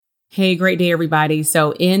Hey, great day, everybody.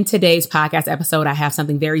 So in today's podcast episode, I have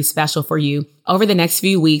something very special for you. Over the next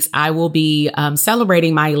few weeks, I will be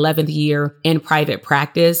celebrating my 11th year in private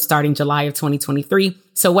practice starting July of 2023.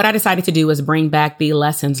 So what I decided to do is bring back the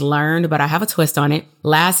lessons learned, but I have a twist on it.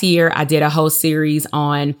 Last year, I did a whole series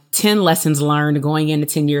on 10 lessons learned going into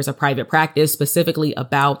 10 years of private practice, specifically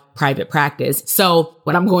about private practice. So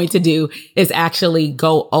what I'm going to do is actually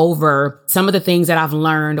go over some of the things that I've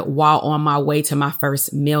learned while on my way to my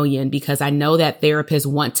first million, because I know that therapists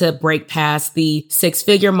want to break past the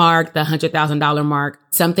six-figure mark, the $100,000 mark.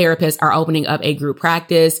 Some therapists are opening up a group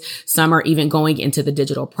practice. Some are even going into the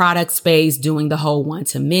digital product space, doing the whole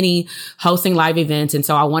one-to-many, hosting live events. And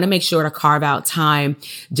so I want to make sure to carve out time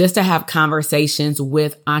just to have conversations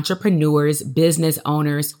with entrepreneurs, business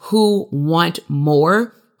owners who want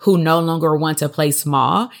more, who no longer want to play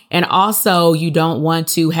small. And also you don't want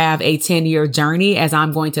to have a 10-year journey, as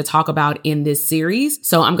I'm going to talk about in this series.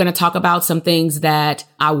 So I'm going to talk about some things that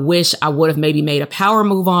I wish I would have maybe made a power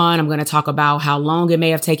move on. I'm going to talk about how long it may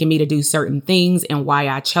have taken me to do certain things and why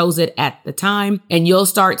I chose it at the time. And you'll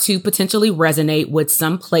start to potentially resonate with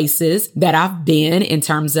some places that I've been in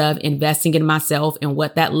terms of investing in myself and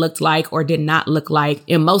what that looked like or did not look like.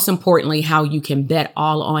 And most importantly, how you can bet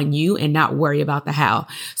all on you and not worry about the how.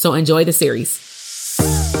 So enjoy the series.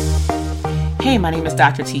 Hey, my name is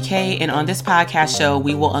Dr. TK, and on this podcast show,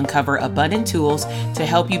 we will uncover abundant tools to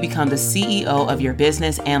help you become the CEO of your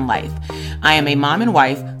business and life. I am a mom and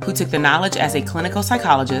wife who took the knowledge as a clinical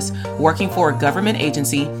psychologist, working for a government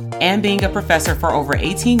agency, and being a professor for over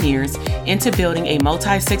 18 years into building a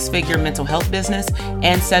multi-six-figure mental health business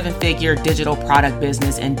and seven-figure digital product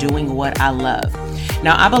business and doing what I love.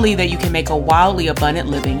 Now, I believe that you can make a wildly abundant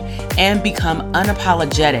living and become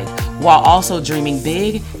unapologetic while also dreaming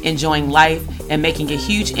big, enjoying life, and making a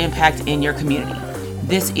huge impact in your community.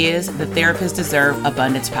 This is the Therapists Deserve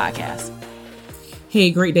Abundance podcast. Hey,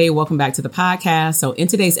 great day. Welcome back to the podcast. So in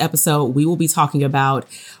today's episode, we will be talking about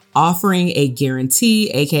offering a guarantee,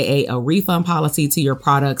 aka a refund policy to your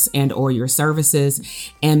products and or your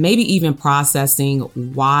services, and maybe even processing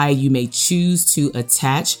why you may choose to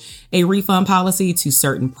attach a refund policy to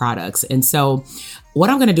certain products. And so what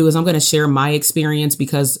I'm going to do is I'm going to share my experience,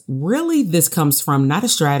 because really this comes from not a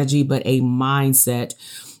strategy, but a mindset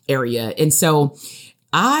area. And so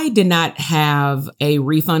I did not have a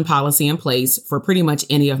refund policy in place for pretty much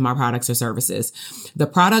any of my products or services. The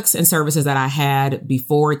products and services that I had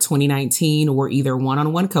before 2019 were either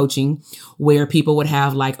one-on-one coaching, where people would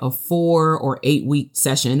have like a 4 or 8 week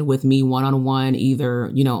session with me one-on-one, either,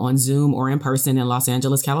 on Zoom or in person in Los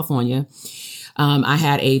Angeles, California. I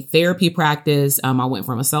had a therapy practice. I went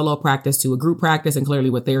from a solo practice to a group practice, and clearly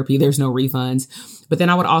with therapy, there's no refunds. But then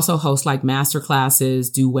I would also host like master classes,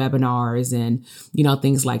 do webinars and,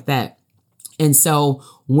 things like that. And so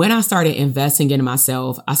when I started investing in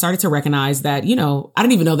myself, I started to recognize that, I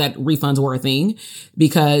didn't even know that refunds were a thing,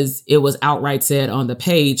 because it was outright said on the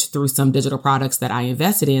page through some digital products that I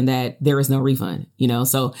invested in that there is no refund,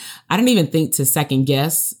 so I didn't even think to second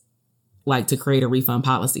guess to create a refund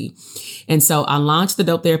policy. And so I launched the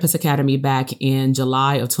Dope Therapist Academy back in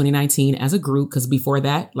July of 2019 as a group, because before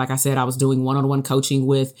that, like I said, I was doing one-on-one coaching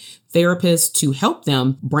with therapists to help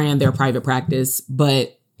them brand their private practice,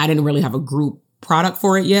 but I didn't really have a group product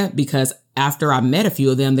for it yet, because after I met a few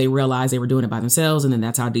of them, they realized they were doing it by themselves. And then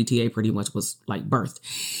that's how DTA pretty much was birthed.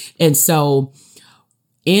 And so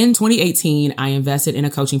in 2018, I invested in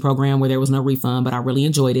a coaching program where there was no refund, but I really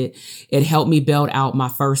enjoyed it. It helped me build out my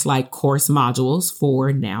first course modules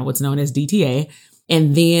for now what's known as DTA.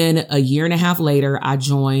 And then a year and a half later, I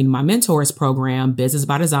joined my mentors program, Business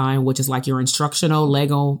by Design, which is like your instructional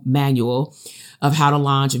Lego manual of how to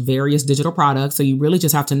launch various digital products. So you really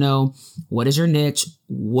just have to know, what is your niche?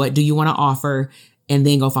 What do you want to offer? And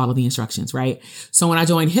then go follow the instructions, right? So when I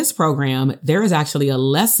joined his program, there is actually a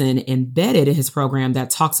lesson embedded in his program that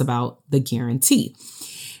talks about the guarantee.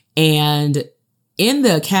 And in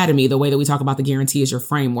the academy, the way that we talk about the guarantee is your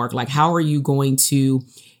framework. How are you going to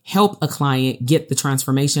help a client get the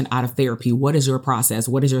transformation out of therapy? What is your process?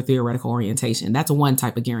 What is your theoretical orientation? That's one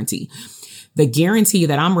type of guarantee. The guarantee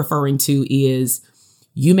that I'm referring to is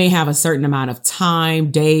you may have a certain amount of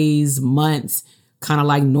time, days, months, kind of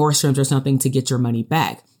like Nordstrom's or something, to get your money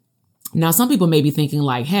back. Now, some people may be thinking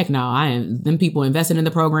heck no, them people invested in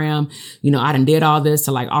the program. I done did all this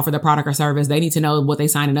to offer the product or service. They need to know what they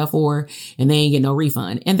signing up for, and they ain't get no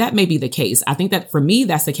refund. And that may be the case. I think that for me,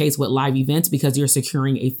 that's the case with live events, because you're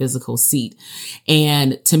securing a physical seat.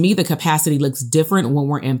 And to me, the capacity looks different when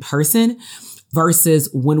we're in person versus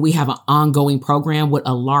when we have an ongoing program with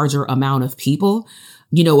a larger amount of people.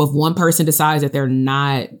 If one person decides that they're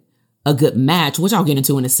not a good match, which I'll get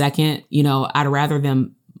into in a second, I'd rather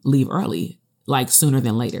them leave early, like sooner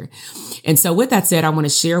than later. And so with that said, I want to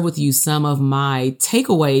share with you some of my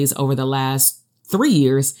takeaways over the last 3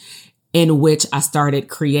 years in which I started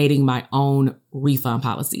creating my own refund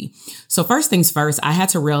policy. So first things first, I had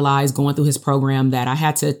to realize going through his program that I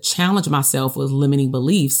had to challenge myself with limiting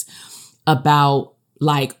beliefs about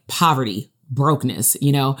like poverty, brokenness,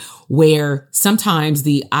 where sometimes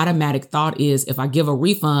the automatic thought is if I give a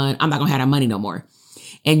refund, I'm not going to have that money no more.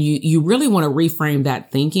 And you really want to reframe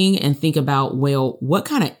that thinking and think about, well, what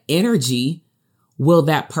kind of energy will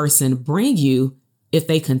that person bring you if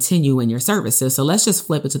they continue in your services? So let's just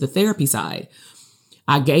flip it to the therapy side.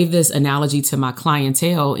 I gave this analogy to my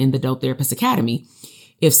clientele in the Dope Therapist Academy.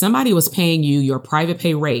 If somebody was paying you your private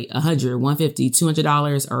pay rate, $100, $150,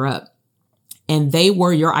 $200 or up, and they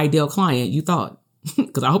were your ideal client, you thought,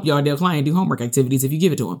 because I hope your ideal client do homework activities if you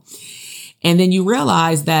give it to them. And then you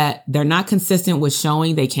realize that they're not consistent with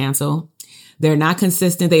showing, they cancel. They're not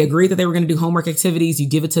consistent. They agreed that they were going to do homework activities. You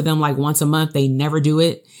give it to them like once a month. They never do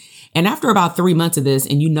it. And after about 3 months of this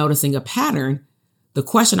and you noticing a pattern, the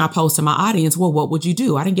question I posed to my audience, well, what would you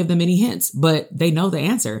do? I didn't give them any hints, but they know the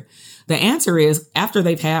answer. The answer is after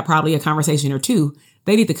they've had probably a conversation or two,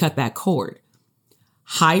 they need to cut that cord.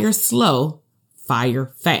 Hire slow,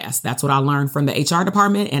 fire fast. That's what I learned from the HR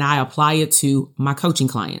department, and I apply it to my coaching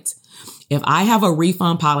clients. If I have a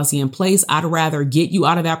refund policy in place, I'd rather get you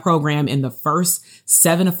out of that program in the first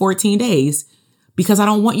 7 to 14 days because I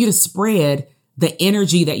don't want you to spread the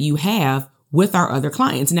energy that you have with our other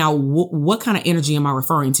clients. Now, what kind of energy am I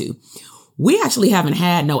referring to? We actually haven't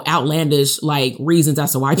had no outlandish like reasons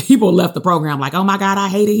as to why people left the program. Like, oh my God, I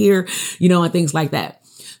hate it here, and things like that.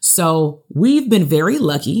 So we've been very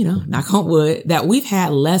lucky, knock on wood, that we've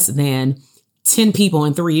had less than 10 people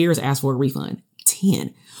in 3 years ask for a refund.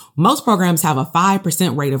 10. Most programs have a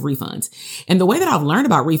 5% rate of refunds. And the way that I've learned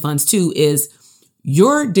about refunds too is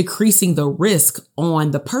you're decreasing the risk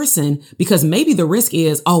on the person because maybe the risk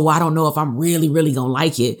is, oh, I don't know if I'm really, really going to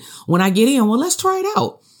like it when I get in. Well, let's try it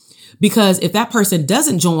out. Because if that person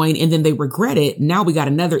doesn't join and then they regret it, now we got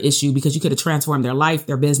another issue because you could have transformed their life,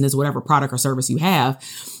 their business, whatever product or service you have.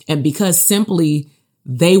 And because simply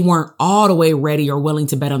they weren't all the way ready or willing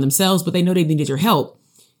to bet on themselves, but they know they needed your help.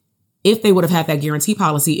 If they would have had that guarantee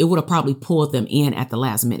policy, it would have probably pulled them in at the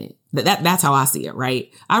last minute. That's how I see it,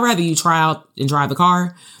 right? I'd rather you try out and drive the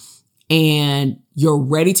car and you're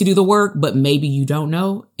ready to do the work, but maybe you don't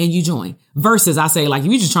know and you join. Versus I say, like, if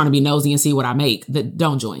you're just trying to be nosy and see what I make, that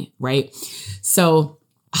don't join, right? So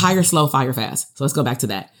hire slow, fire fast. So let's go back to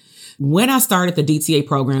that. When I started the DTA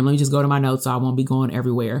program, let me just go to my notes so I won't be going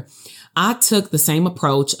everywhere. I took the same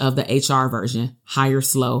approach of the HR version, hire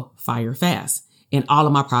slow, fire fast, in all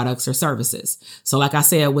of my products or services. So like I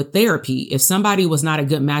said, with therapy, if somebody was not a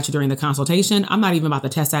good match during the consultation, I'm not even about to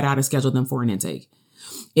test that out and schedule them for an intake.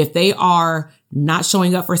 If they are not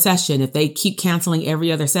showing up for a session, if they keep canceling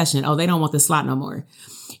every other session, oh, they don't want this slot no more.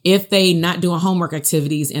 If they not doing homework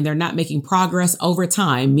activities and they're not making progress over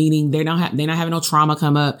time, meaning they're not having no trauma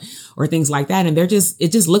come up or things like that, and it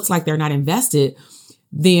just looks like they're not invested,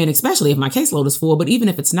 then especially if my caseload is full, but even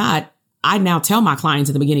if it's not, I now tell my clients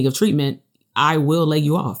at the beginning of treatment, I will lay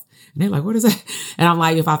you off. And they're like, what is that? And I'm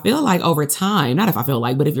like, if I feel like over time, not if I feel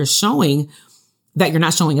like, but if you're showing that you're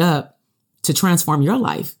not showing up to transform your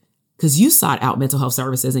life, because you sought out mental health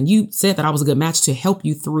services and you said that I was a good match to help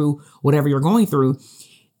you through whatever you're going through.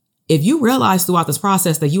 If you realize throughout this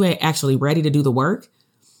process that you ain't actually ready to do the work,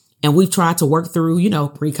 and we've tried to work through,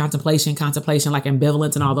 pre-contemplation, contemplation, like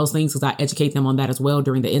ambivalence and all those things, because I educate them on that as well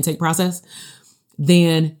during the intake process,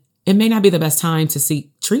 then it may not be the best time to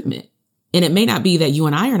seek treatment. And it may not be that you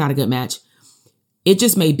and I are not a good match. It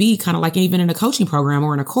just may be kind of like even in a coaching program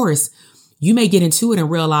or in a course, you may get into it and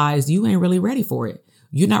realize you ain't really ready for it.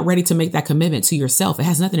 You're not ready to make that commitment to yourself. It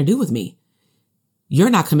has nothing to do with me. You're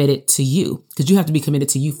not committed to you because you have to be committed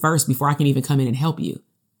to you first before I can even come in and help you,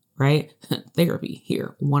 right? Therapy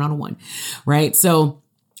here, one-on-one, right? So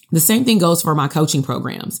the same thing goes for my coaching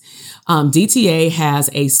programs. DTA has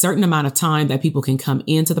a certain amount of time that people can come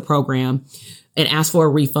into the program and ask for a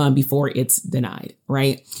refund before it's denied,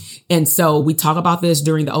 right? And so we talk about this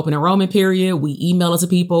during the open enrollment period. We email it to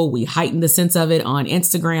people. We heighten the sense of it on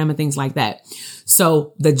Instagram and things like that.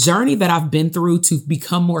 So the journey that I've been through to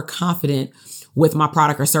become more confident with my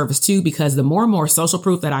product or service too, because the more and more social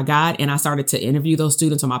proof that I got and I started to interview those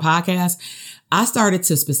students on my podcast, I started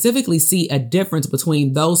to specifically see a difference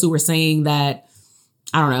between those who were saying that,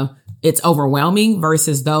 I don't know, it's overwhelming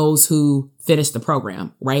versus those who finished the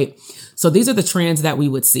program, right? So these are the trends that we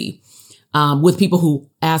would see with people who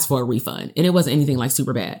asked for a refund. And it wasn't anything like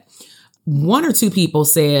super bad. one or two people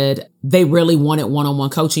said they really wanted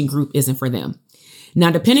one-on-one coaching, group isn't for them. Now,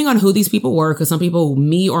 depending on who these people were, because some people,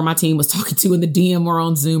 me or my team was talking to in the DM or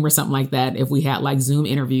on Zoom or something like that, if we had like Zoom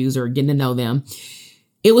interviews or getting to know them,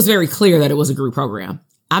 it was very clear that it was a group program.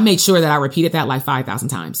 I made sure that I repeated that like 5,000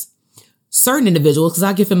 times. Certain individuals, because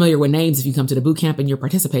I get familiar with names if you come to the boot camp and you're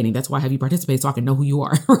participating. That's why I have you participate so I can know who you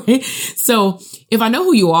are, right? So if I know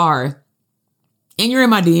who you are and you're in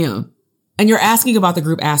my DM and you're asking about the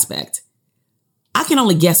group aspect, I can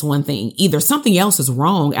only guess one thing. Either something else is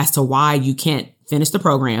wrong as to why you can't finish the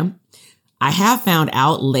program. I have found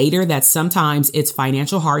out later that sometimes it's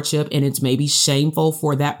financial hardship and it's maybe shameful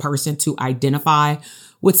for that person to identify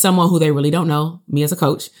with someone who they really don't know, me as a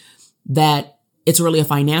coach, that it's really a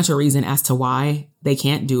financial reason as to why they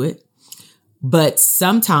can't do it. But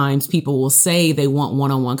sometimes people will say they want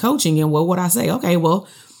one-on-one coaching. And what would I say? Okay, well,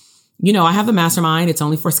 I have the mastermind. It's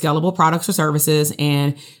only for scalable products or services.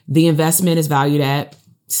 And the investment is valued at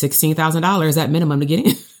 $16,000 at minimum to get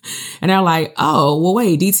in. And they're like, oh, well,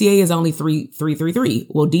 wait, DTA is only 333.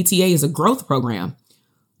 Well, DTA is a growth program.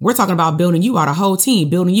 We're talking about building you out a whole team,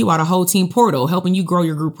 building you out a whole team portal, helping you grow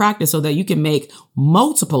your group practice so that you can make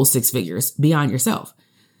multiple six figures beyond yourself.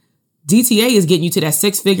 DTA is getting you to that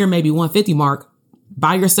 6-figure, maybe 150 mark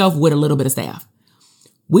by yourself with a little bit of staff.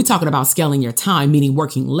 We're talking about scaling your time, meaning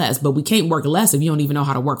working less, but we can't work less if you don't even know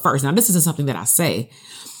how to work first. Now, this isn't something that I say,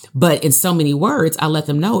 but in so many words, I let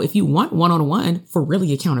them know if you want one-on-one for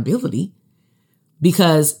really accountability,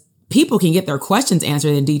 because people can get their questions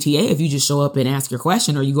answered in DTA if you just show up and ask your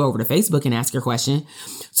question, or you go over to Facebook and ask your question.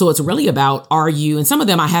 So it's really about, are you, and some of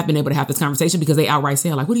them I have been able to have this conversation because they outright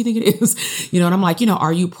say like, what do you think it is? And I'm like,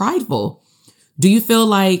 are you prideful? Do you feel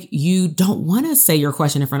like you don't want to say your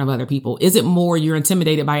question in front of other people? Is it more you're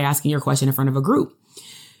intimidated by asking your question in front of a group?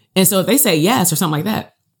 And so if they say yes or something like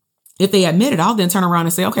that, if they admit it, I'll then turn around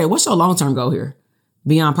and say, okay, what's your long-term goal here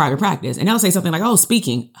beyond private practice? And they'll say something like, oh,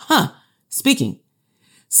 speaking. Speaking.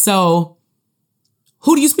 So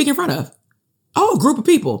who do you speak in front of? Oh, a group of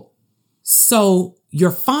people. So you're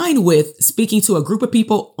fine with speaking to a group of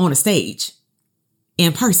people on a stage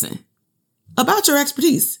in person about your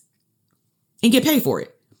expertise and get paid for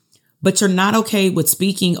it. But you're not okay with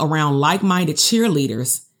speaking around like-minded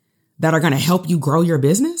cheerleaders that are going to help you grow your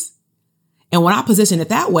business. And when I position it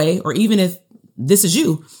that way, or even if this is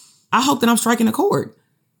you, I hope that I'm striking a chord,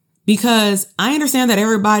 because I understand that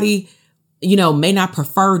everybody, may not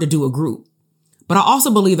prefer to do a group, but I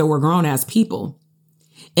also believe that we're grown as people.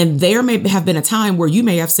 And there may have been a time where you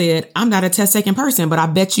may have said, I'm not a test taking person, but I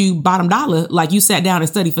bet you bottom dollar, like you sat down and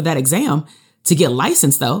studied for that exam to get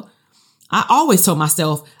licensed though. I always told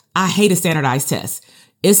myself, I hate a standardized test.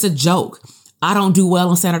 It's a joke. I don't do well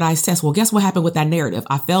on standardized tests. Well, guess what happened with that narrative?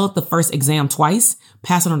 I failed the first exam twice,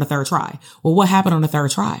 passed it on the third try. Well, what happened on the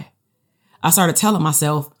third try? I started telling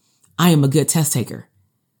myself, I am a good test taker.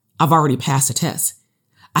 I've already passed the test.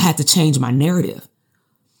 I had to change my narrative.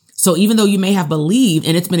 So even though you may have believed,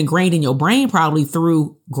 and it's been ingrained in your brain probably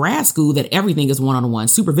through grad school, that everything is one-on-one,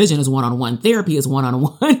 supervision is one-on-one, therapy is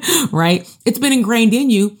one-on-one, right? It's been ingrained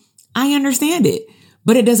in you. I understand it,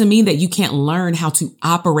 but it doesn't mean that you can't learn how to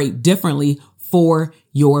operate differently for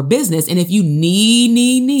your business. And if you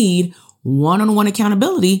need one-on-one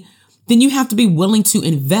accountability, then you have to be willing to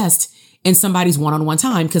invest in somebody's one-on-one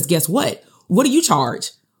time. Because guess what? What do you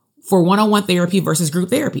charge for one-on-one therapy versus group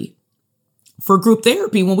therapy? For group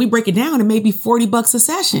therapy, when we break it down, it may be $40 a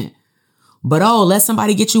session. But let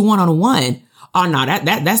somebody get you one-on-one. Oh no,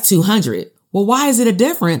 that's $200. Well, why is it a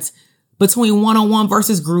difference between one-on-one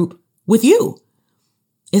versus group with you?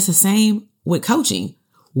 It's the same with coaching.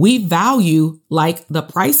 We value like the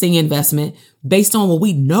pricing investment based on what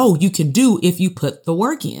we know you can do if you put the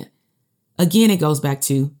work in. Again, it goes back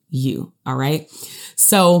to you. All right.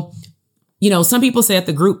 So, some people said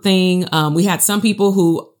the group thing. We had some people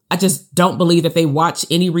who I just don't believe that they watch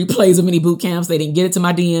any replays of any boot camps. They didn't get it to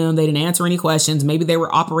my DM. They didn't answer any questions. Maybe they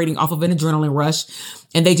were operating off of an adrenaline rush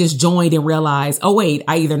and they just joined and realized, oh, wait,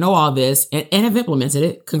 I either know all this and have implemented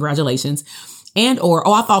it. Congratulations. Or,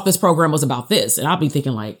 I thought this program was about this. And I'll be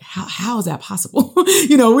thinking like, how is that possible? We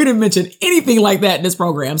didn't mention anything like that in this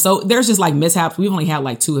program. So there's just like mishaps. We've only had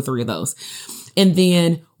like 2 or 3 of those. And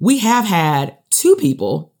then we have had 2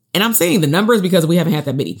 people, and I'm saying the numbers because we haven't had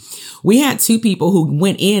that many. We had 2 people who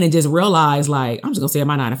went in and just realized like, I'm just going to say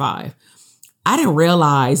my 9 to 5. I didn't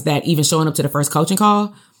realize that even showing up to the first coaching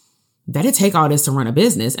call, that it take all this to run a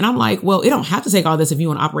business. And I'm like, well, it don't have to take all this if you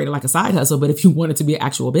want to operate it like a side hustle. But if you want it to be an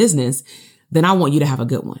actual business, then I want you to have a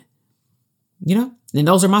good one. And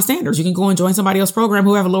those are my standards. You can go and join somebody else's program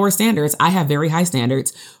who have lower standards. I have very high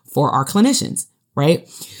standards for our clinicians, right?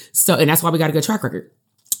 So, and that's why we got a good track record.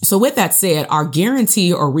 So with that said, our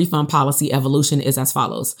guarantee or refund policy evolution is as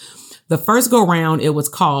follows. The first go round, it was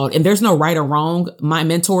called, and there's no right or wrong. My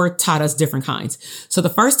mentor taught us different kinds. So the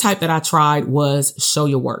first type that I tried was show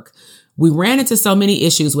your work. We ran into so many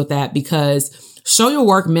issues with that because show your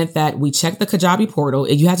work meant that we checked the Kajabi portal.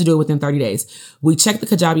 You had to do it within 30 days. We checked the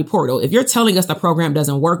Kajabi portal. If you're telling us the program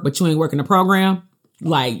doesn't work, but you ain't working the program,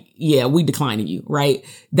 like, yeah, we declining you, right?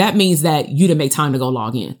 That means that you didn't make time to go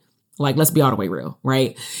log in. Like, let's be all the way real,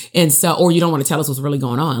 right? And so, or you don't want to tell us what's really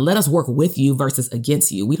going on. Let us work with you versus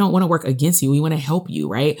against you. We don't want to work against you. We want to help you,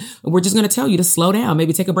 right? We're just going to tell you to slow down,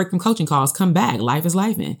 maybe take a break from coaching calls, come back. Life is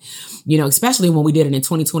life, man. Especially when we did it in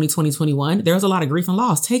 2020, 2021, there was a lot of grief and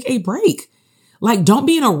loss. Take a break. Like, don't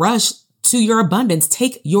be in a rush to your abundance.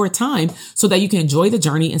 Take your time so that you can enjoy the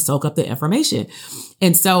journey and soak up the information.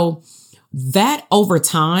 And so that over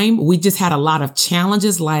time, we just had a lot of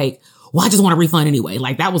challenges like, well, I just want a refund anyway.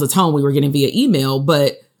 Like that was a tone we were getting via email,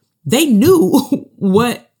 but they knew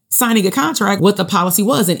what signing a contract, what the policy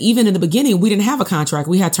was. And even in the beginning, we didn't have a contract.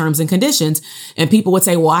 We had terms and conditions, and people would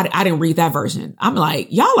say, well, I didn't read that version. I'm like,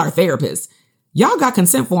 y'all are therapists. Y'all got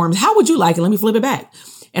consent forms. How would you like it? Let me flip it back.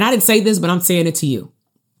 And I didn't say this, but I'm saying it to you.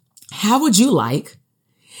 How would you like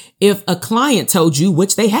if a client told you,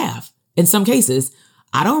 which they have in some cases,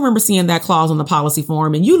 I don't remember seeing that clause on the policy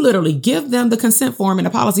form, and you literally give them the consent form and the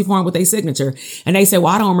policy form with a signature, and they say,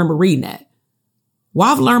 well, I don't remember reading that.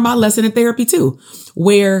 Well, I've learned my lesson in therapy too,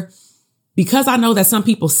 where because I know that some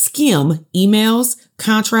people skim emails,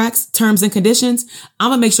 contracts, terms and conditions, I'm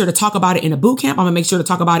going to make sure to talk about it in a boot camp. I'm going to make sure to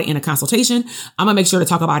talk about it in a consultation. I'm going to make sure to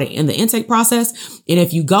talk about it in the intake process. And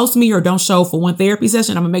if you ghost me or don't show for one therapy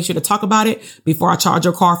session, I'm going to make sure to talk about it before I charge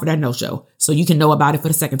your car for that no-show. So you can know about it for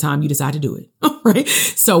the second time you decide to do it. Right?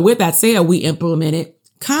 So with that said, we implemented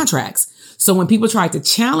contracts. So when people tried to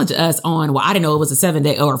challenge us on, well, I didn't know it was a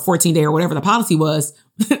 7-day or 14-day or whatever the policy was.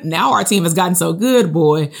 Now our team has gotten so good,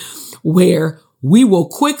 boy, where we will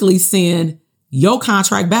quickly send your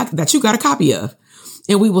contract back that you got a copy of.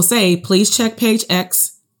 And we will say, please check page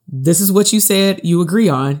X. This is what you said you agree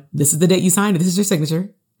on. This is the date you signed it. This is your signature.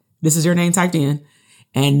 This is your name typed in.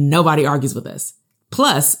 And nobody argues with us.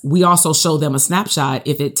 Plus, we also show them a snapshot,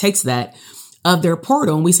 if it takes that, of their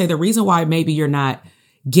portal. And we say the reason why maybe you're not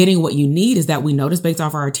getting what you need is that we noticed based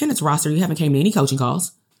off our attendance roster, you haven't came to any coaching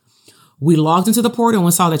calls. We logged into the portal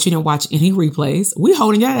and saw that you didn't watch any replays. We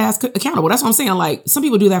holding your ass accountable. That's what I'm saying. Like, some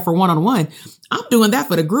people do that for one-on-one. I'm doing that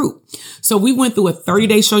for the group. So we went through a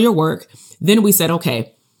 30-day show your work. Then we said,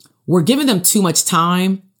 okay, we're giving them too much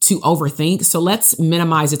time to overthink. So let's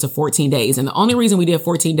minimize it to 14 days. And the only reason we did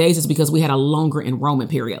 14 days is because we had a longer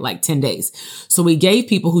enrollment period, like 10 days. So we gave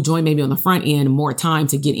people who joined maybe on the front end more time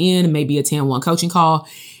to get in, maybe attend one coaching call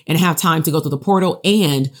and have time to go through the portal.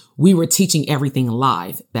 And we were teaching everything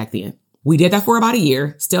live back then. We did that for about a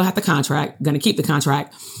year, still had the contract, going to keep the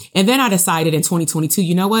contract. And then I decided in 2022,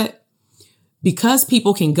 you know what? Because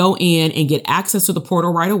people can go in and get access to the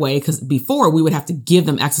portal right away, because before we would have to give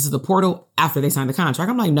them access to the portal after they signed the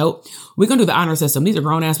contract. I'm like, nope, we're going to do the honor system. These are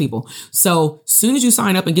grown ass people. So soon as you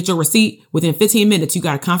sign up and get your receipt, within 15 minutes, you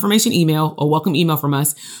got a confirmation email, a welcome email from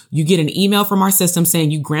us. You get an email from our system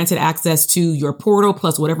saying you granted access to your portal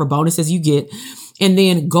plus whatever bonuses you get. And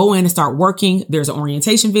then go in and start working. There's an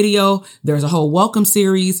orientation video. There's a whole welcome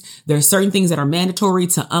series. There's certain things that are mandatory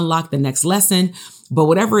to unlock the next lesson. But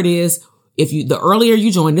whatever it is, the earlier you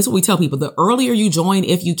join, this is what we tell people, the earlier you join,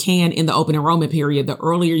 if you can, in the open enrollment period, the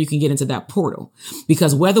earlier you can get into that portal.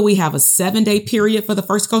 Because whether we have a 7-day period for the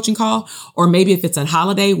first coaching call, or maybe if it's a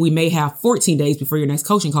holiday, we may have 14 days before your next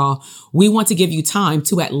coaching call. We want to give you time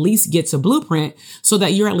to at least get to Blueprint so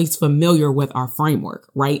that you're at least familiar with our framework,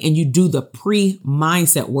 right? And you do the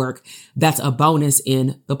pre-mindset work. That's a bonus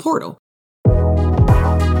in the portal.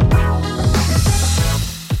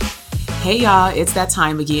 Hey y'all, it's that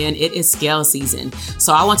time again. It is scale season.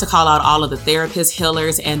 So I want to call out all of the therapists,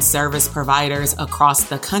 healers, and service providers across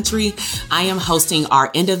the country. I am hosting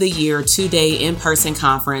our end of the year 2-day in-person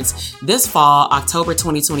conference this fall, October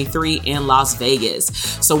 2023 in Las Vegas.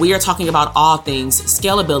 So we are talking about all things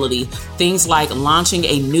scalability, things like launching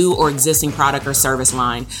a new or existing product or service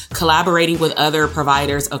line, collaborating with other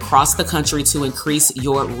providers across the country to increase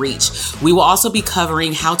your reach. We will also be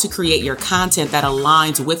covering how to create your content that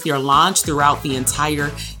aligns with your launch launch throughout the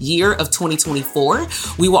entire year of 2024.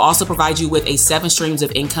 We will also provide you with a 7 streams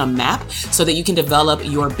of income map so that you can develop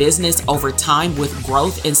your business over time with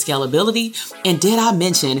growth and scalability. And did I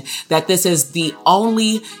mention that this is the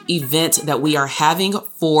only event that we are having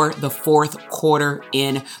for the 4th quarter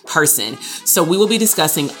in person? So we will be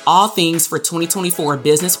discussing all things for 2024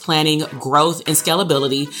 business planning, growth and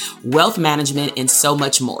scalability, wealth management, and so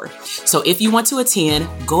much more. So if you want to attend,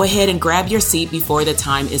 go ahead and grab your seat before the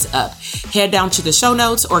time is up. Head down to the show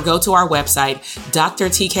notes or go to our website,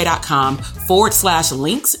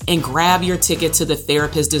 drtk.com/links, and grab your ticket to the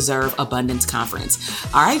Therapists Deserve Abundance Conference.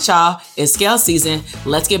 All right, y'all, it's scale season.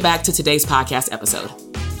 Let's get back to today's podcast episode.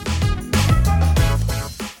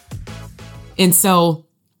 And so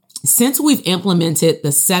since we've implemented the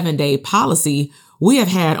 7-day policy, we have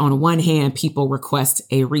had on one hand people request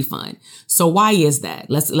a refund. So why is that?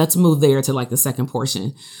 Let's move there to like the second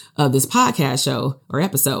portion of this podcast show or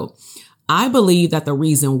episode. I believe that the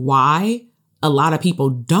reason why a lot of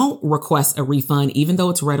people don't request a refund, even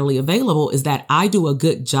though it's readily available, is that I do a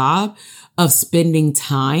good job of spending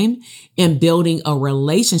time and building a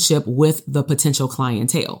relationship with the potential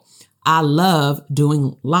clientele. I love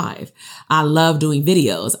doing live. I love doing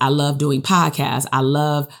videos. I love doing podcasts. I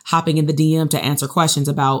love hopping in the DM to answer questions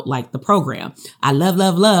about like the program. I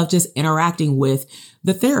love just interacting with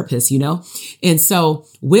the therapist, And so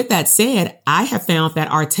with that said, I have found that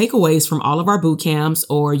our takeaways from all of our boot camps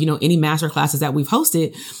or, any master classes that we've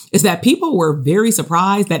hosted is that people were very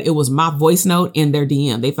surprised that it was my voice note in their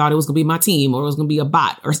DM. They thought it was going to be my team or it was going to be a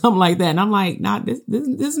bot or something like that. And I'm like, nah, this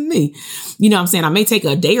is me. What I'm saying? I may take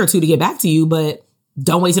a day or two to get back to you, but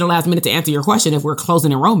don't wait till the last minute to answer your question. If we're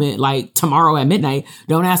closing enrollment like tomorrow at midnight,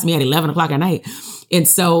 don't ask me at 11 o'clock at night. And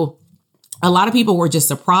so a lot of people were just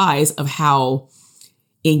surprised of how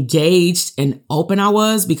engaged and open I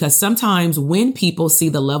was, because sometimes when people see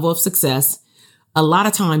the level of success, a lot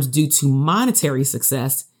of times due to monetary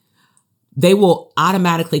success, they will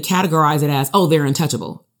automatically categorize it as, oh, they're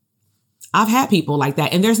untouchable. I've had people like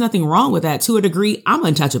that, and there's nothing wrong with that. To a degree, I'm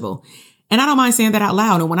untouchable. And I don't mind saying that out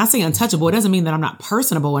loud. And when I say untouchable, it doesn't mean that I'm not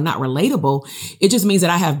personable and not relatable. It just means that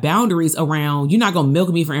I have boundaries around, you're not going to milk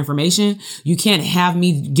me for information. You can't have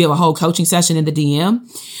me give a whole coaching session in the DM,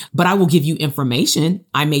 but I will give you information.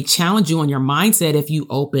 I may challenge you on your mindset if you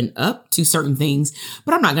open up to certain things,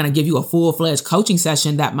 but I'm not going to give you a full-fledged coaching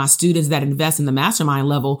session that my students that invest in the mastermind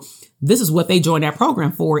level, this is what they join that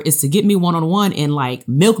program for, is to get me one-on-one and like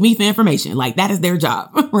milk me for information. Like that is their job,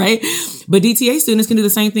 right? But DTA students can do the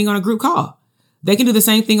same thing on a group call. They can do the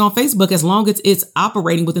same thing on Facebook as long as it's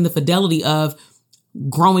operating within the fidelity of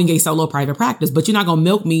growing a solo private practice. But you're not going to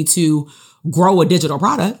milk me to grow a digital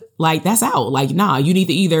product. Like that's out. Like, nah, you need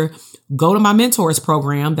to either go to my mentors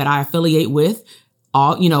program that I affiliate with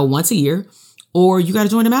once a year, or you got to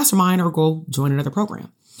join the mastermind or go join another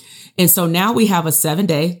program. And so now we have a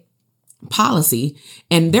 7-day policy.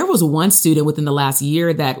 And there was one student within the last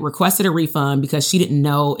year that requested a refund because she didn't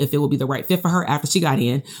know if it would be the right fit for her after she got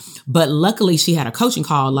in. But luckily she had a coaching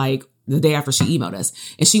call like the day after she emailed us,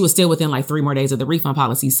 and she was still within like 3 more days of the refund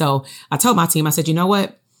policy. So I told my team, I said, you know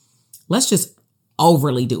what? Let's just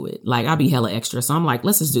overly do it. Like I'll be hella extra. So I'm like,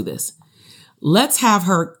 let's just do this. Let's have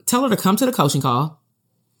her tell her to come to the coaching call,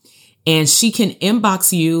 and she can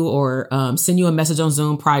inbox you or send you a message on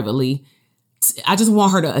Zoom privately. I just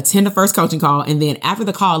want her to attend the first coaching call. And then after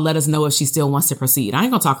the call, let us know if she still wants to proceed. I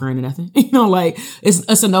ain't gonna talk her into nothing.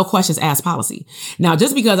 It's a no questions asked policy. Now,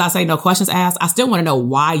 just because I say no questions asked, I still want to know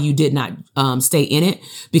why you did not stay in it,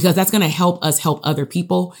 because that's going to help us help other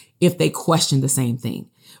people if they question the same thing.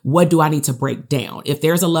 What do I need to break down? If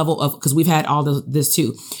there's a level of, because we've had all this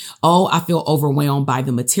too. Oh, I feel overwhelmed by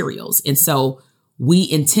the materials. And so we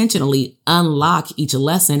intentionally unlock each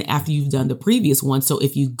lesson after you've done the previous one. So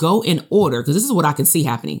if you go in order, because this is what I can see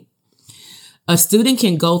happening. A student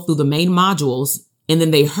can go through the main modules, and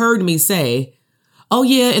then they heard me say, oh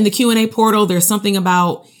yeah, in the Q&A portal, there's something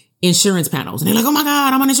about insurance panels. And they're like, oh my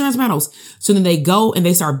God, I'm on insurance panels. So then they go and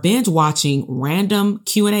they start binge watching random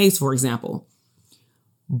Q&As, for example,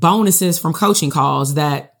 bonuses from coaching calls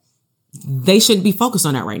that they shouldn't be focused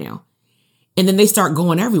on that right now. And then they start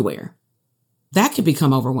going everywhere. That can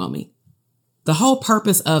become overwhelming. The whole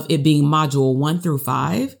purpose of it being module 1 through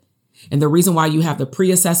 5, and the reason why you have the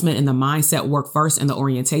pre-assessment and the mindset work first and the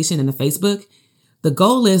orientation and the Facebook, the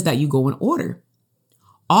goal is that you go in order.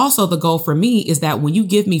 Also, the goal for me is that when you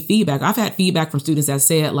give me feedback, I've had feedback from students that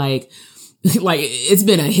said like it's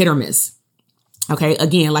been a hit or miss. Okay.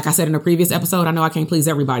 Again, like I said in a previous episode, I know I can't please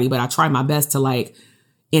everybody, but I try my best to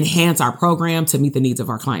enhance our program to meet the needs of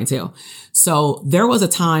our clientele. So there was a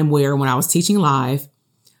time where when I was teaching live,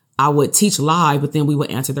 I would teach live, but then we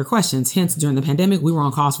would answer their questions. Hence, during the pandemic, we were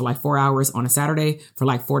on calls for like 4 hours on a Saturday for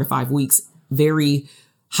like 4 to 5 weeks. Very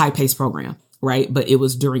high paced program, right? But it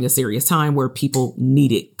was during a serious time where people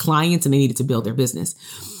needed clients and they needed to build their business.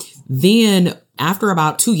 Then after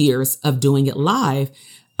about 2 years of doing it live,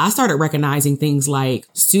 I started recognizing things like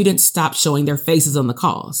students stopped showing their faces on the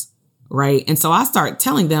calls, right? And so I started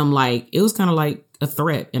telling them, like, it was kind of like a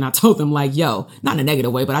threat. And I told them, like, yo, not in a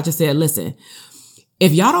negative way, but I just said, listen,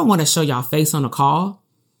 if y'all don't want to show y'all face on a call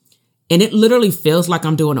and it literally feels like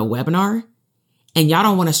I'm doing a webinar and y'all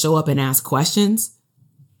don't want to show up and ask questions,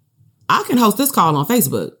 I can host this call on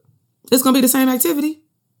Facebook. It's going to be the same activity.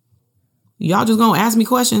 Y'all just going to ask me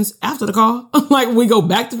questions after the call. Like, we go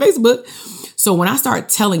back to Facebook. So when I start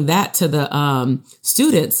telling that to the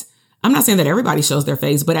students, I'm not saying that everybody shows their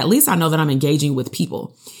face, but at least I know that I'm engaging with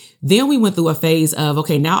people. Then we went through a phase of,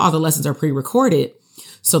 okay, now all the lessons are pre-recorded.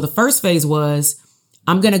 So the first phase was,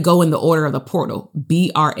 I'm going to go in the order of the portal,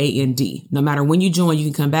 BRAND. No matter when you join, you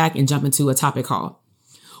can come back and jump into a topic call.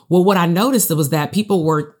 Well, what I noticed was that people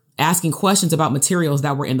were asking questions about materials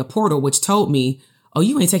that were in the portal, which told me, oh,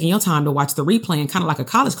 you ain't taking your time to watch the replay, and kind of like a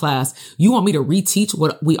college class. You want me to reteach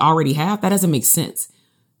what we already have? That doesn't make sense.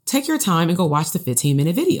 Take your time and go watch the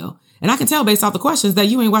 15-minute video. And I can tell based off the questions that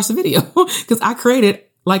you ain't watched the video because I created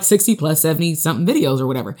like 60 plus 70 something videos or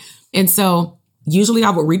whatever. And so usually I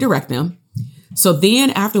would redirect them. So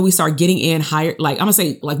then after we start getting in higher, like I'm gonna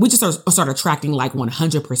say, like we just start attracting like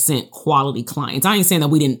 100% quality clients. I ain't saying that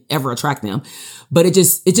we didn't ever attract them, but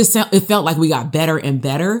it felt like we got better and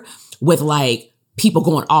better with like people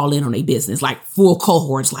going all in on their business, like full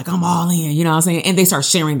cohorts, like I'm all in, you know what I'm saying? And they start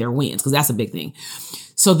sharing their wins because that's a big thing.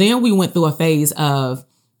 So then we went through a phase of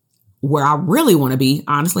where I really want to be,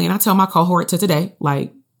 honestly. And I tell my cohort to today,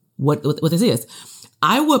 like what this is.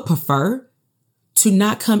 I would prefer to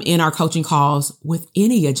not come in our coaching calls with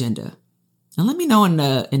any agenda. And let me know in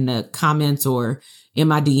the comments or in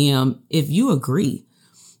my DM if you agree.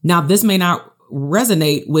 Now, this may not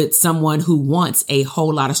resonate with someone who wants a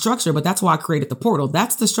whole lot of structure, but that's why I created the portal.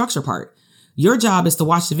 That's the structure part. Your job is to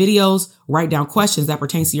watch the videos, write down questions that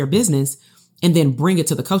pertain to your business, and then bring it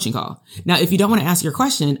to the coaching call. Now, if you don't want to ask your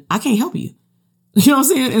question, I can't help you. You know what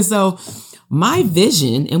I'm saying? And so my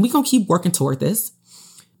vision, and we're going to keep working toward this,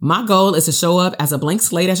 my goal is to show up as a blank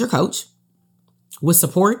slate as your coach with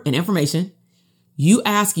support and information. You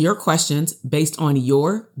ask your questions based on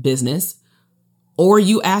your business, or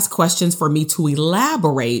you ask questions for me to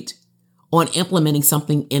elaborate on implementing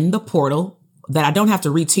something in the portal that I don't have to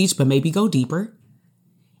reteach, but maybe go deeper.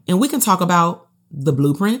 And we can talk about the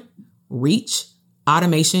blueprint, reach,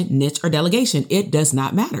 automation, niche, or delegation. It does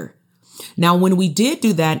not matter. Now, when we did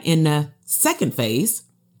do that in the second phase,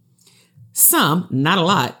 some, not a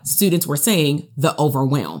lot, students were saying the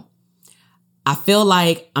overwhelm. I feel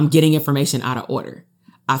like I'm getting information out of order.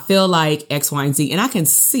 I feel like X, Y, and Z, and I can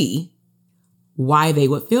see why they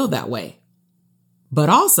would feel that way. But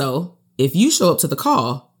also, if you show up to the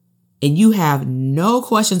call and you have no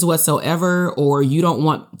questions whatsoever, or you don't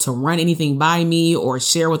want to run anything by me or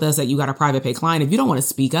share with us that you got a private pay client, if you don't want to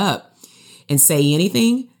speak up and say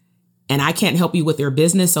anything, and I can't help you with your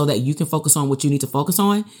business so that you can focus on what you need to focus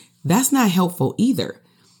on, that's not helpful either.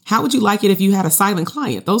 How would you like it if you had a silent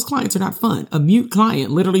client? Those clients are not fun. A mute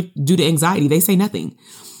client, literally due to anxiety, they say nothing.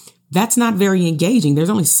 That's not very engaging. There's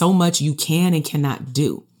only so much you can and cannot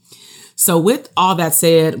do. So with all that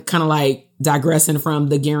said, kind of like digressing from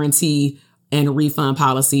the guarantee and refund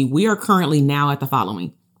policy, we are currently now at the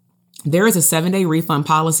following. There is a 7-day refund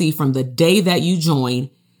policy from the day that you join,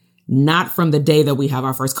 not from the day that we have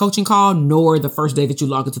our first coaching call, nor the first day that you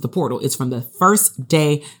log into the portal. It's from the first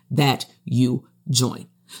day that you join.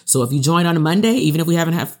 So if you join on a Monday, even if we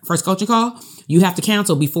haven't had first coaching call, you have to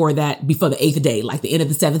cancel before the 8th day, like the end of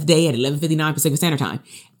the 7th day at 11:59 Pacific Standard Time.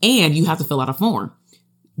 And you have to fill out a form.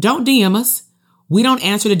 Don't DM us. We don't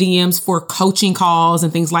answer the DMs for coaching calls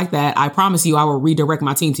and things like that. I promise you, I will redirect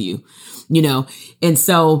my team to you, and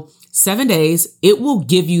so 7 days, it will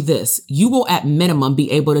give you this. You will at minimum be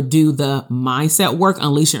able to do the mindset work,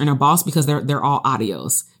 Unleash Your Inner Boss, because they're all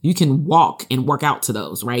audios. You can walk and work out to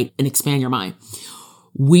those, right? And expand your mind.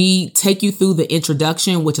 We take you through the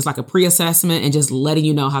introduction, which is like a pre-assessment and just letting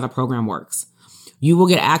you know how the program works. You will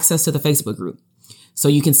get access to the Facebook group so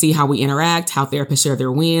you can see how we interact, how therapists share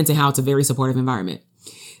their wins, and how it's a very supportive environment.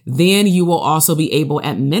 Then you will also be able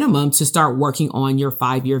at minimum to start working on your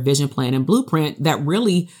 5-year vision plan and blueprint that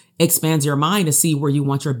really expands your mind to see where you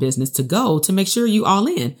want your business to go to make sure you all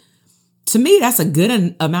in. To me, that's a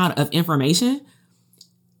good amount of information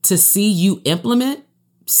to see you implement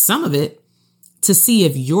some of it to see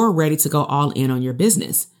if you're ready to go all in on your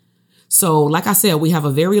business. So like I said, we have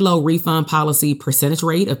a very low refund policy percentage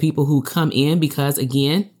rate of people who come in because,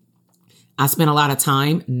 again, I spend a lot of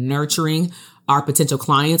time nurturing our potential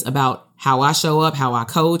clients about how I show up, how I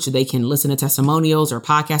coach. They can listen to testimonials or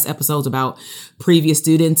podcast episodes about previous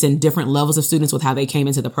students and different levels of students with how they came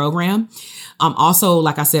into the program. I'm also,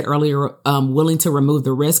 like I said earlier, willing to remove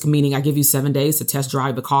the risk, meaning I give you 7 days to test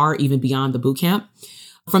drive the car, even beyond the boot camp.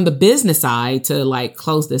 From the business side, to like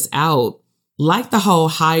close this out, like the whole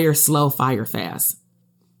hire slow, fire fast.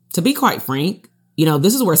 To be quite frank,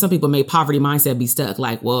 this is where some people make poverty mindset be stuck.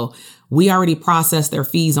 Like, well, we already processed their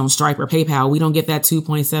fees on Stripe or PayPal. We don't get that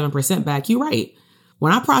 2.7% back. You're right.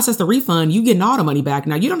 When I process the refund, you getting all the money back.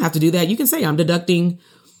 Now, you don't have to do that. You can say I'm deducting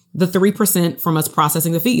the 3% from us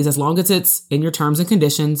processing the fees. As long as it's in your terms and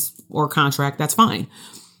conditions or contract, that's fine.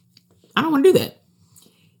 I don't want to do that.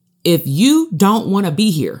 If you don't want to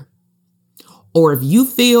be here, or if you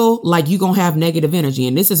feel like you're going to have negative energy,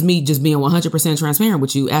 and this is me just being 100% transparent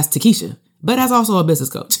with you as Takesha, but as also a business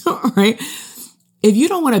coach, right? If you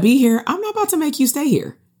don't want to be here, I'm not about to make you stay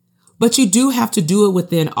here. But you do have to do it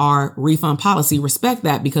within our refund policy. Respect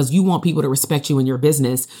that, because you want people to respect you in your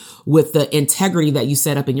business with the integrity that you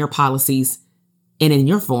set up in your policies and in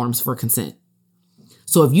your forms for consent.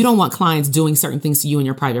 So if you don't want clients doing certain things to you in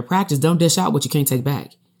your private practice, don't dish out what you can't take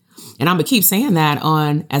back. And I'm going to keep saying that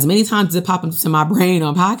on as many times as it pops into my brain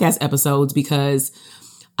on podcast episodes, because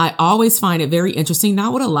I always find it very interesting,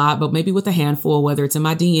 not with a lot, but maybe with a handful, whether it's in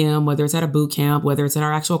my DM, whether it's at a boot camp, whether it's in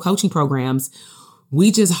our actual coaching programs.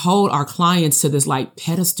 We just hold our clients to this like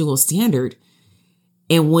pedestal standard.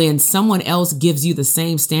 And when someone else gives you the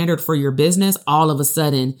same standard for your business, all of a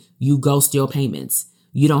sudden you ghost your payments.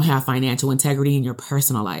 You don't have financial integrity in your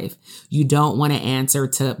personal life. You don't want to answer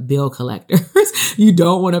to bill collectors. You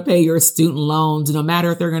don't want to pay your student loans. No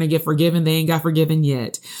matter if they're going to get forgiven, they ain't got forgiven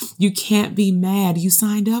yet. You can't be mad. You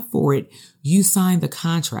signed up for it. You signed the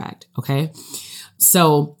contract. Okay.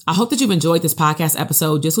 So I hope that you've enjoyed this podcast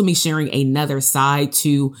episode, just with me sharing another side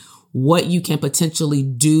to what you can potentially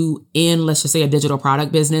do in, let's just say, a digital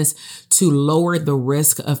product business to lower the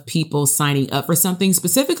risk of people signing up for something,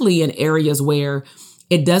 specifically in areas where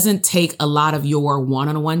it doesn't take a lot of your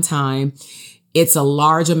one-on-one time. It's a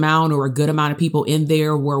large amount or a good amount of people in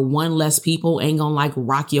there where one less people ain't gonna like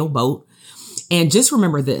rock your boat. And just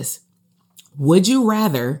remember this. Would you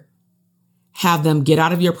rather have them get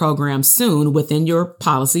out of your program soon within your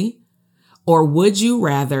policy, or would you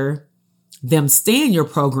rather them stay in your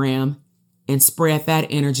program and spread that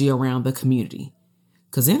energy around the community?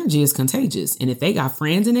 Because energy is contagious. And if they got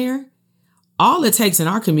friends in there, all it takes in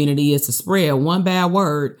our community is to spread one bad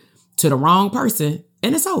word to the wrong person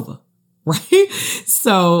and it's over, right?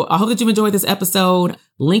 So I hope that you enjoyed this episode.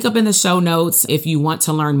 Link up in the show notes if you want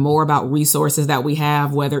to learn more about resources that we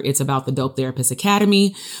have, whether it's about the Dope Therapist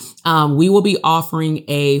Academy. We will be offering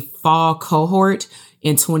a fall cohort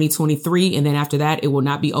in 2023. And then after that, it will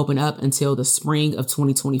not be open up until the spring of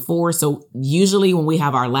 2024. So usually when we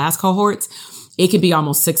have our last cohorts, it can be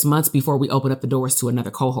almost 6 months before we open up the doors to another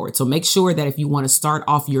cohort. So make sure that if you want to start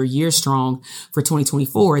off your year strong for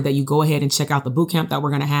 2024, that you go ahead and check out the bootcamp that we're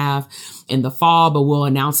going to have in the fall, but we'll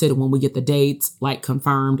announce it when we get the dates like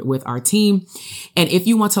confirmed with our team. And if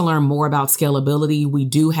you want to learn more about scalability, we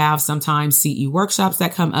do have sometimes CE workshops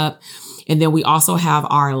that come up. And then we also have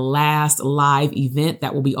our last live event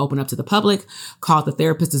that will be open up to the public called the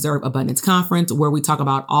Therapists Deserve Abundance Conference, where we talk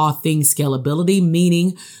about all things scalability,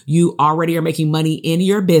 meaning you already are making money in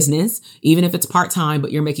your business, even if it's part-time,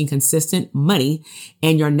 but you're making consistent money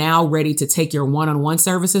and you're now ready to take your one-on-one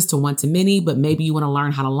services to one-to-many, but maybe you want to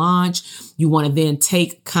learn how to launch. You want to then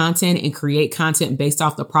take content and create content based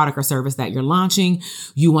off the product or service that you're launching.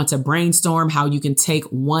 You want to brainstorm how you can take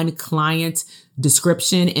one client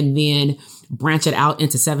description and then branch it out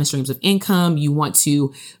into 7 streams of income. You want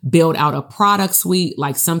to build out a product suite,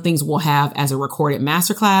 like some things we'll have as a recorded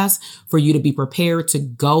masterclass for you to be prepared to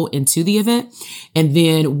go into the event. And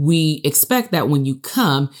then we expect that when you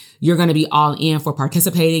come, you're going to be all in for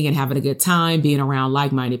participating and having a good time, being around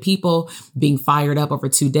like-minded people, being fired up over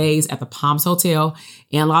 2 days at the Palms Hotel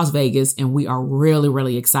in Las Vegas. And we are really,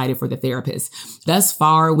 really excited for the therapists. Thus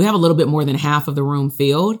far, we have a little bit more than half of the room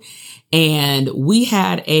filled. And we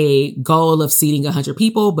had a goal of seating 100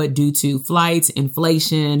 people, but due to flights,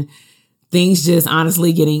 inflation, things just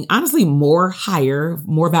getting more higher,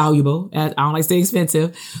 more valuable. I don't like to say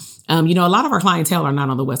expensive. A lot of our clientele are not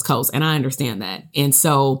on the West Coast, and I understand that. And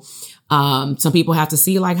so some people have to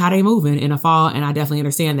see like how they moving in the fall, and I definitely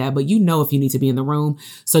understand that. But if you need to be in the room,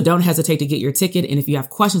 so don't hesitate to get your ticket. And if you have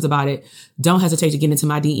questions about it, don't hesitate to get into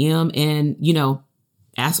my DM and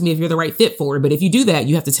ask me if you're the right fit for it. But if you do that,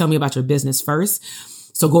 you have to tell me about your business first.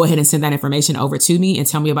 So go ahead and send that information over to me and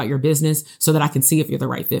tell me about your business so that I can see if you're the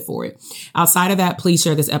right fit for it. Outside of that, please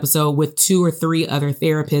share this episode with 2 or 3 other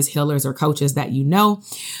therapists, healers, or coaches that you know,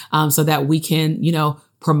 so that we can,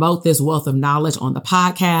 promote this wealth of knowledge on the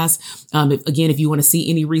podcast. If you want to see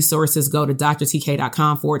any resources, go to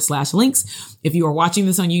drtk.com/links. If you are watching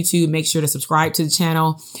this on YouTube, make sure to subscribe to the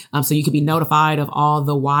channel so you can be notified of all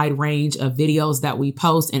the wide range of videos that we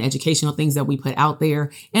post and educational things that we put out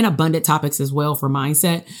there, and abundant topics as well for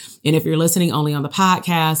mindset. And if you're listening only on the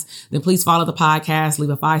podcast, then please follow the podcast,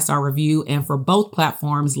 leave a 5-star review. And for both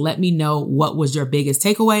platforms, let me know what was your biggest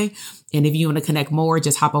takeaway. And if you want to connect more,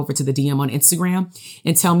 just hop over to the DM on Instagram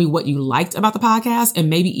and tell me what you liked about the podcast and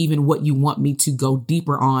maybe even what you want me to go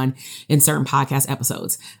deeper on in certain podcast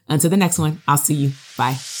episodes. Until the next one, I'll see you.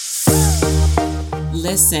 Bye.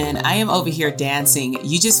 Listen, I am over here dancing.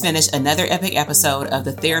 You just finished another epic episode of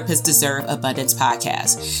the Therapists Deserve Abundance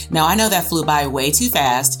podcast. Now, I know that flew by way too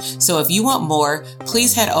fast. So if you want more,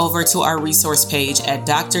 please head over to our resource page at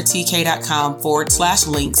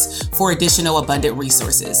drtk.com/links for additional abundant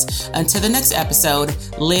resources. Until the next episode,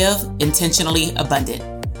 live intentionally abundant.